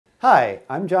Hi,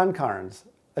 I'm John Carnes,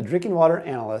 a drinking water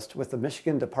analyst with the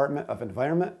Michigan Department of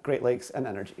Environment, Great Lakes, and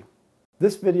Energy.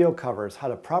 This video covers how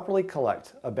to properly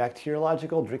collect a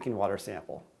bacteriological drinking water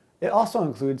sample. It also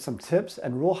includes some tips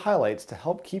and rule highlights to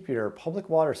help keep your public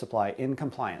water supply in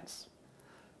compliance.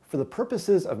 For the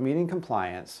purposes of meeting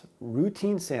compliance,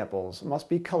 routine samples must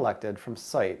be collected from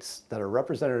sites that are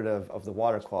representative of the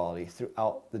water quality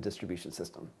throughout the distribution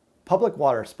system. Public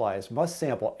water supplies must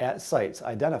sample at sites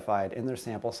identified in their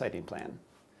sample siting plan.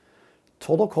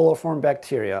 Total coliform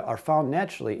bacteria are found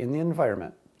naturally in the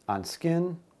environment, on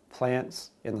skin, plants,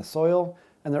 in the soil,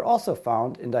 and they're also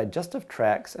found in digestive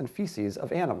tracts and feces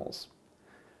of animals.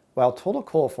 While total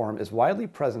coliform is widely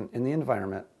present in the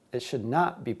environment, it should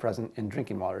not be present in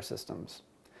drinking water systems.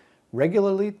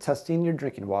 Regularly testing your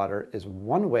drinking water is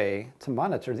one way to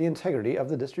monitor the integrity of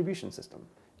the distribution system.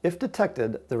 If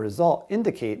detected, the result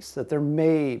indicates that there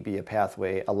may be a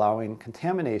pathway allowing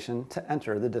contamination to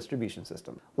enter the distribution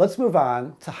system. Let's move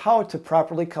on to how to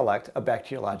properly collect a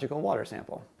bacteriological water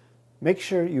sample. Make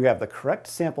sure you have the correct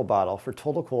sample bottle for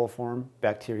total coliform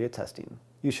bacteria testing.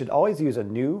 You should always use a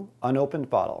new, unopened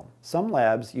bottle. Some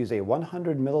labs use a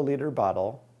 100 milliliter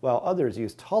bottle, while others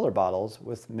use taller bottles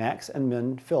with max and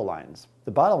min fill lines.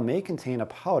 The bottle may contain a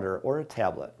powder or a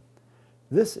tablet.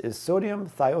 This is sodium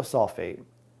thiosulfate,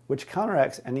 which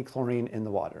counteracts any chlorine in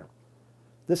the water.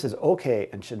 This is okay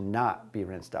and should not be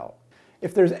rinsed out.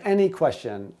 If there's any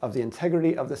question of the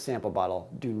integrity of the sample bottle,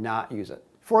 do not use it.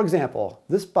 For example,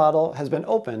 this bottle has been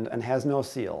opened and has no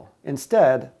seal.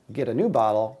 Instead, get a new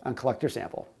bottle and collect your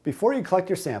sample. Before you collect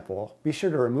your sample, be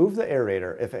sure to remove the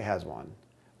aerator if it has one.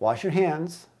 Wash your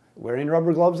hands, wearing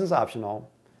rubber gloves is optional,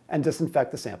 and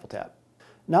disinfect the sample tap.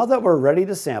 Now that we're ready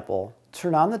to sample,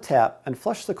 turn on the tap and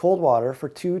flush the cold water for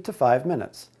 2 to 5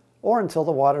 minutes, or until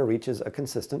the water reaches a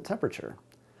consistent temperature.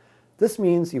 This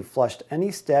means you've flushed any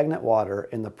stagnant water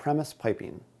in the premise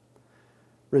piping.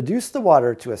 Reduce the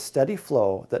water to a steady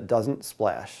flow that doesn't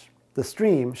splash. The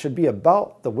stream should be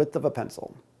about the width of a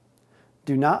pencil.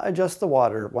 Do not adjust the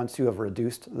water once you have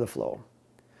reduced the flow.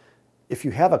 If you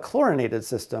have a chlorinated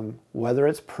system, whether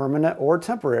it's permanent or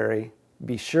temporary,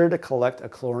 be sure to collect a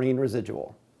chlorine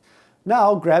residual.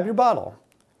 Now grab your bottle.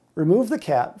 Remove the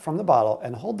cap from the bottle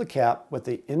and hold the cap with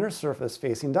the inner surface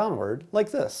facing downward like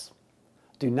this.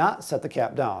 Do not set the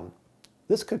cap down.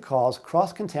 This could cause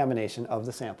cross-contamination of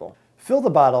the sample. Fill the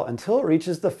bottle until it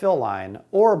reaches the fill line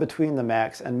or between the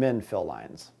max and min fill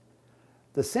lines.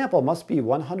 The sample must be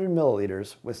 100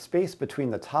 milliliters with space between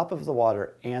the top of the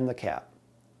water and the cap.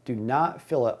 Do not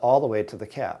fill it all the way to the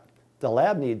cap. The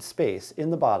lab needs space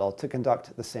in the bottle to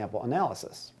conduct the sample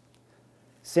analysis.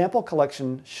 Sample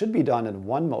collection should be done in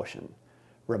one motion.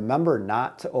 Remember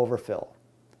not to overfill.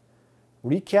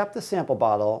 Recap the sample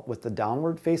bottle with the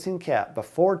downward facing cap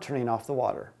before turning off the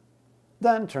water.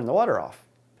 Then turn the water off.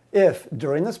 If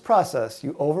during this process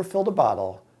you overfilled a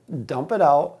bottle, dump it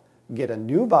out, get a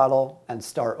new bottle, and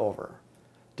start over.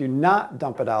 Do not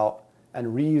dump it out and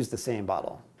reuse the same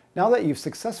bottle. Now that you've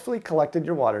successfully collected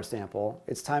your water sample,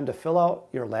 it's time to fill out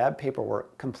your lab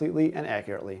paperwork completely and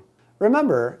accurately.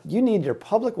 Remember, you need your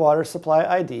Public Water Supply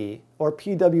ID, or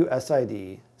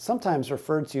PWSID, sometimes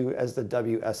referred to as the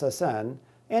WSSN,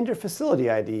 and your Facility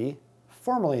ID,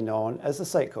 formerly known as the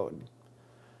Site Code.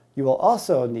 You will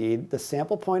also need the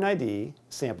Sample Point ID,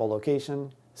 sample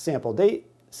location, sample date,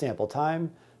 sample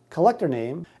time, collector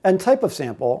name, and type of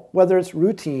sample, whether it's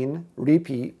routine,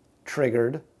 repeat,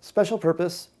 triggered, special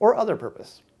purpose, or other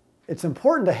purpose. It's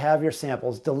important to have your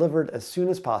samples delivered as soon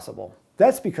as possible.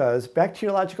 That's because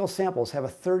bacteriological samples have a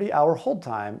 30-hour hold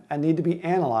time and need to be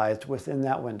analyzed within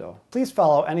that window. Please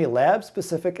follow any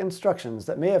lab-specific instructions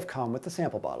that may have come with the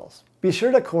sample bottles. Be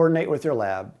sure to coordinate with your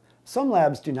lab. Some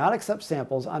labs do not accept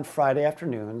samples on Friday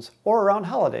afternoons or around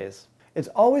holidays. It's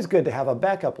always good to have a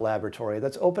backup laboratory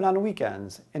that's open on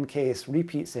weekends in case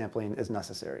repeat sampling is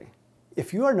necessary.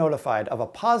 If you are notified of a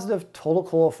positive total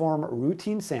coliform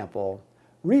routine sample,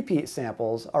 repeat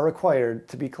samples are required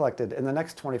to be collected in the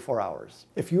next 24 hours.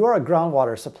 If you are a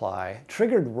groundwater supply,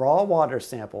 triggered raw water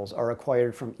samples are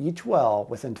required from each well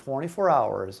within 24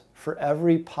 hours for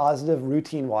every positive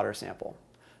routine water sample.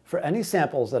 For any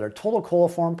samples that are total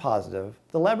coliform positive,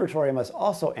 the laboratory must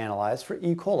also analyze for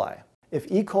E. coli.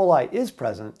 If E. coli is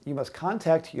present, you must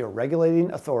contact your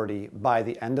regulating authority by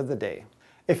the end of the day.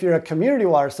 If you're a community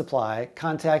water supply,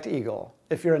 contact EGLE.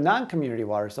 If you're a non-community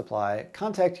water supply,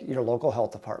 contact your local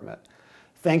health department.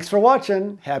 Thanks for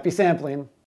watching. Happy sampling.